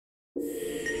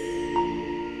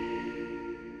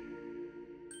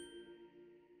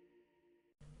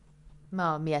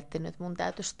Mä oon miettinyt, mun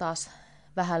täytyisi taas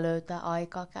vähän löytää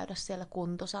aikaa käydä siellä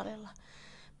kuntosalilla.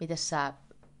 Miten sä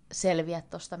selviät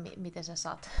tosta, miten sä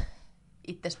saat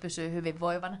ittes pysyy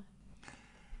hyvinvoivana?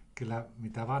 Kyllä,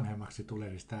 mitä vanhemmaksi tulee,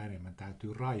 niin sitä enemmän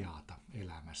täytyy rajata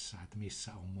elämässä, että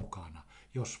missä on mukana.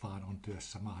 Jos vaan on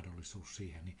työssä mahdollisuus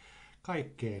siihen, niin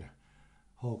kaikkeen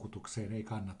houkutukseen ei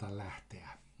kannata lähteä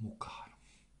mukaan.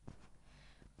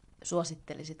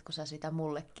 Suosittelisitko sä sitä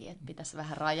mullekin, että pitäisi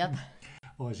vähän rajata?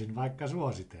 Voisin vaikka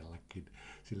suositellakin,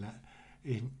 sillä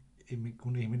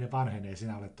kun ihminen vanhenee,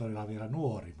 sinä olet todella vielä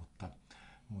nuori,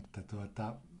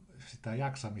 mutta sitä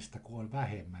jaksamista kun on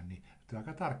vähemmän, niin täytyy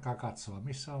aika tarkkaan katsoa,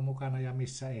 missä on mukana ja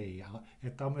missä ei, ja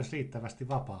että on myös riittävästi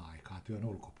vapaa-aikaa työn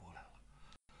ulkopuolella.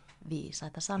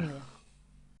 Viisaita sanoja.